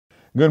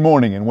Good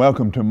morning and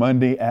welcome to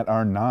Monday at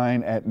our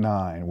 9 at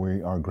 9.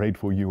 We are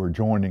grateful you are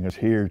joining us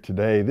here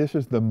today. This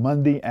is the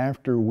Monday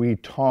after we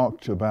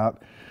talked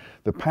about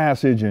the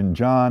passage in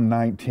John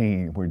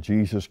 19 where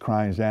Jesus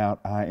cries out,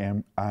 I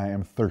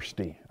am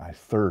thirsty. I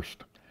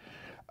thirst.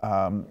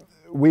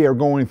 We are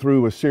going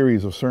through a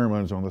series of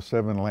sermons on the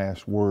 7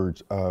 last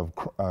words of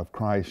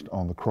Christ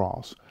on the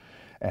cross.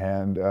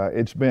 And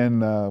it's been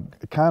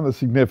kind of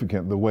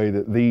significant the way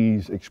that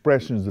these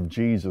expressions of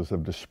Jesus,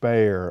 of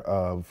despair,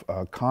 of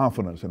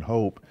confidence and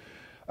hope,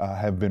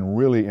 have been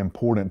really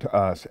important to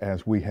us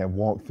as we have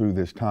walked through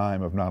this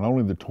time of not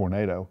only the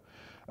tornado,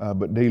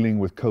 but dealing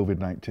with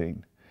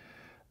COVID-19.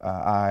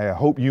 I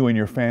hope you and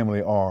your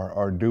family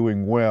are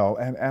doing well.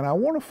 And I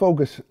want to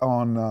focus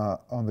on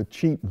the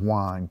cheap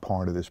wine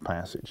part of this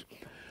passage.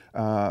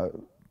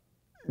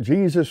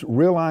 Jesus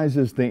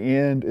realizes the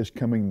end is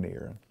coming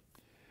near.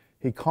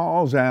 He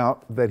calls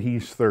out that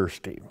he's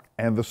thirsty,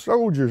 and the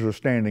soldiers are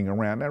standing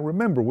around. Now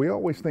remember, we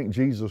always think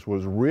Jesus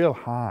was real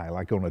high,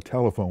 like on a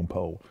telephone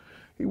pole.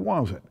 He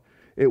wasn't.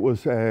 It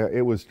was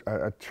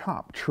a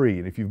chopped tree,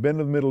 and if you've been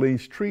to the Middle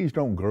East, trees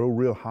don't grow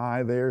real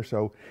high there,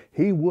 so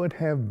he would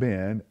have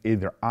been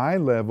either eye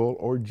level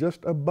or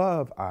just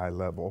above eye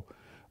level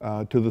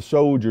to the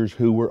soldiers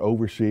who were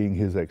overseeing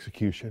his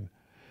execution.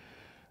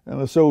 And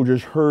the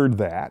soldiers heard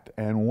that,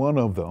 and one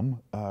of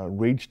them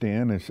reached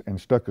in and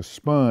stuck a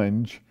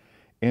sponge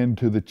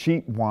into the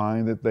cheap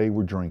wine that they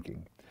were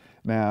drinking.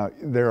 Now,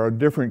 there are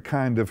different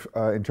kind of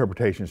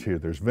interpretations here.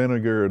 There's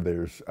vinegar,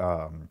 there's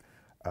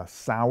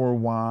sour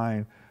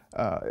wine.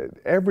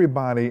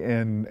 Everybody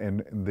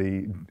in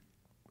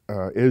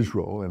the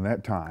Israel in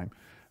that time,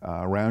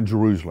 around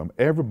Jerusalem,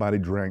 everybody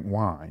drank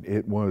wine.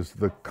 It was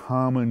the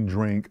common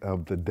drink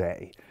of the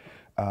day.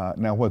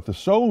 Now, what the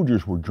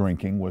soldiers were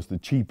drinking was the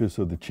cheapest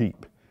of the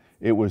cheap.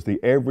 It was the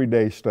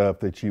everyday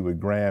stuff that you would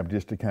grab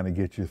just to kind of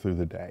get you through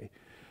the day.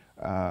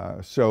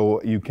 So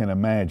you can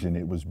imagine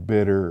it was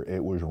bitter,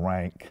 it was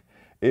rank.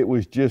 It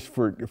was just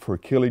for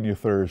killing your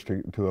thirst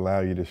to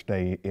allow you to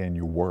stay in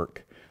your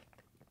work.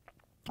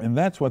 And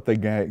that's what they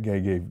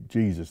gave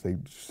Jesus. They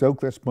soaked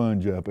that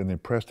sponge up and then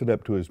pressed it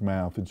up to his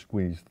mouth and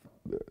squeezed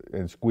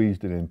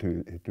it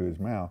into his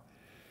mouth.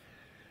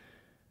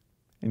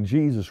 And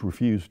Jesus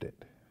refused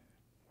it.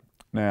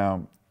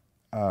 Now,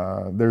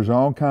 there's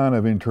all kind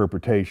of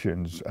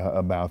interpretations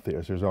about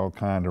this. There's all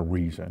kind of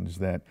reasons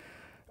that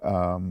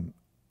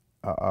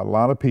a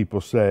lot of people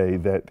say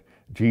that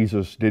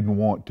Jesus didn't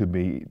want to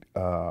be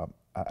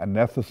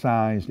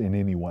anesthetized in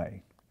any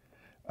way,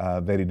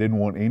 that he didn't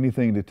want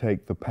anything to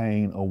take the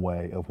pain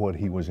away of what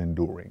he was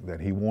enduring,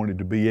 that he wanted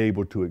to be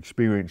able to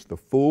experience the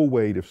full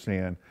weight of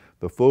sin,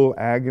 the full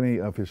agony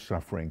of his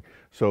suffering,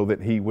 so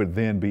that he would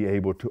then be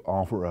able to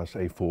offer us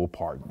a full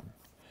pardon.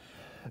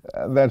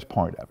 That's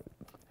part of it.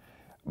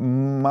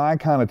 My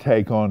kind of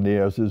take on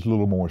this is a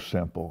little more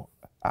simple.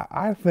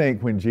 I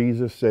think when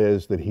Jesus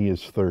says that he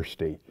is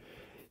thirsty,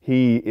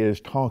 he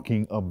is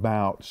talking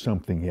about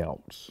something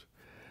else.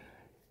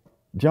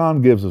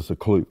 John gives us a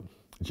clue.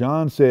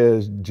 John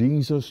says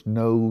Jesus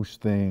knows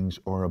things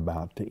are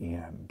about to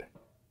end.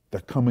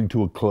 They're coming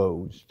to a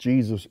close.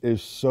 Jesus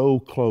is so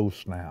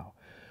close now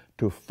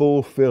to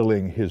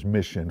fulfilling his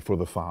mission for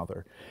the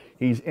Father.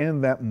 He's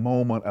in that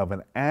moment of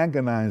an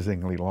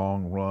agonizingly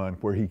long run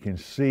where he can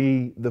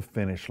see the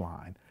finish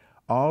line.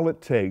 All it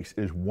takes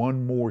is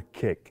one more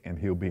kick and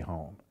he'll be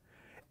home.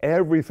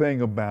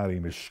 Everything about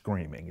him is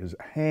screaming. His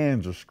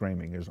hands are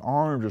screaming. His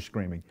arms are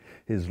screaming.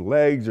 His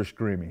legs are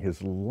screaming.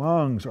 His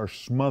lungs are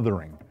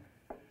smothering.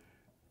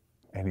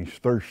 And he's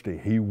thirsty.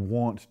 He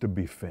wants to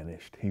be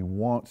finished. He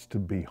wants to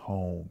be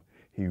home.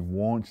 He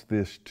wants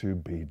this to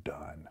be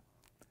done.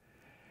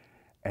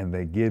 And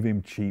they give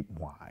him cheap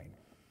wine.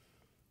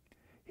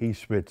 He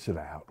spits it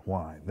out.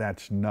 Why?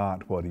 That's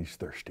not what he's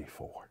thirsty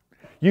for.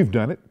 You've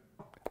done it.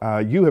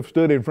 You have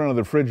stood in front of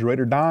the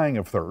refrigerator dying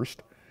of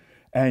thirst,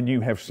 and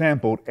you have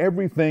sampled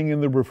everything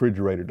in the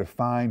refrigerator to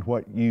find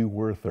what you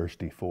were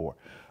thirsty for.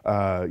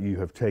 You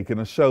have taken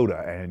a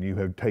soda and you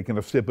have taken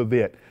a sip of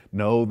it.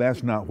 No,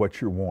 that's not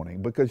what you're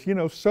wanting, because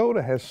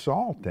soda has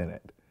salt in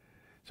it.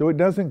 So it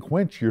doesn't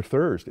quench your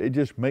thirst. It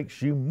just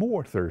makes you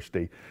more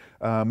thirsty.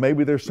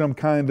 Maybe there's some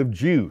kind of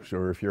juice,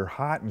 or if you're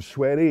hot and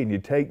sweaty and you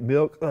take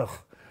milk,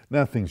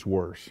 nothing's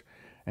worse.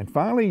 And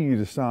finally you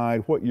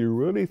decide what you're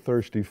really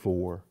thirsty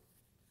for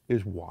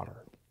is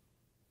water.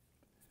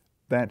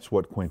 That's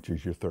what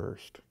quenches your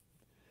thirst.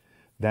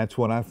 That's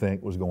what I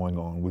think was going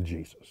on with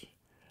Jesus.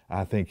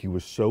 I think he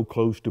was so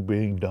close to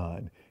being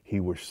done. He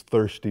was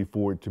thirsty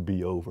for it to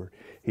be over.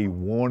 He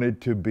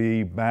wanted to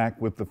be back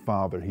with the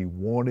Father. He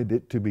wanted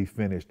it to be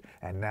finished.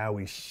 And now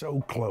he's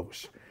so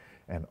close.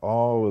 And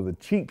all of the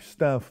cheap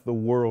stuff the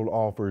world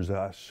offers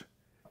us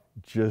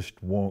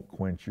just won't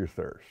quench your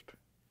thirst.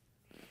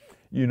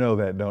 You know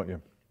that, don't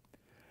you?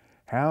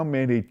 How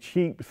many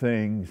cheap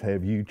things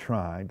have you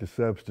tried to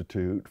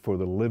substitute for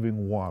the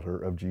living water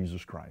of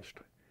Jesus Christ?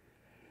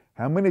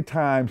 How many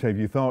times have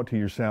you thought to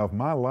yourself,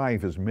 my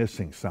life is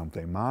missing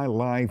something, my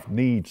life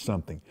needs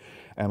something?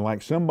 And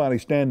like somebody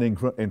standing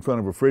in front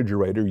of a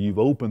refrigerator, you've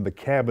opened the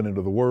cabinet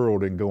of the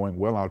world and going,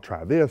 well, I'll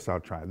try this, I'll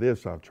try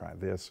this, I'll try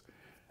this,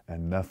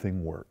 and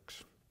nothing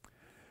works.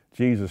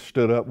 Jesus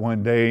stood up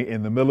one day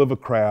in the middle of a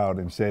crowd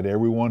and said,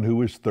 everyone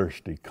who is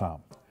thirsty,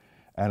 come,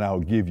 and I'll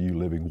give you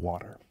living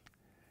water.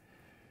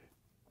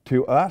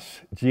 To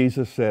us,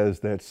 Jesus says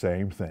that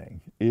same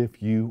thing.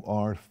 If you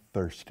are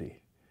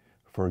thirsty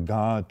for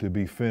God to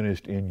be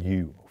finished in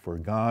you, for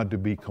God to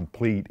be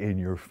complete in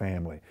your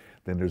family,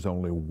 then there's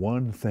only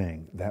one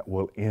thing that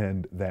will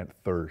end that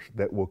thirst,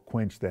 that will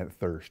quench that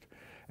thirst,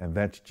 and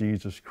that's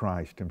Jesus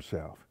Christ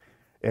himself.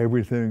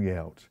 Everything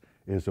else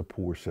is a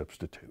poor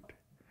substitute.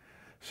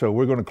 So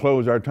we're going to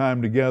close our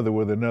time together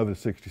with another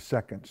 60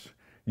 seconds.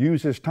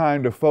 Use this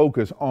time to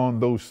focus on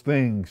those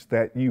things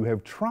that you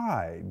have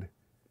tried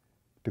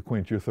to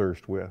quench your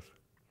thirst with.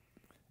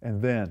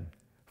 And then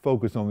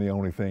focus on the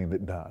only thing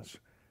that does,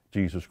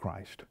 Jesus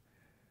Christ.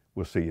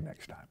 We'll see you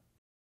next time.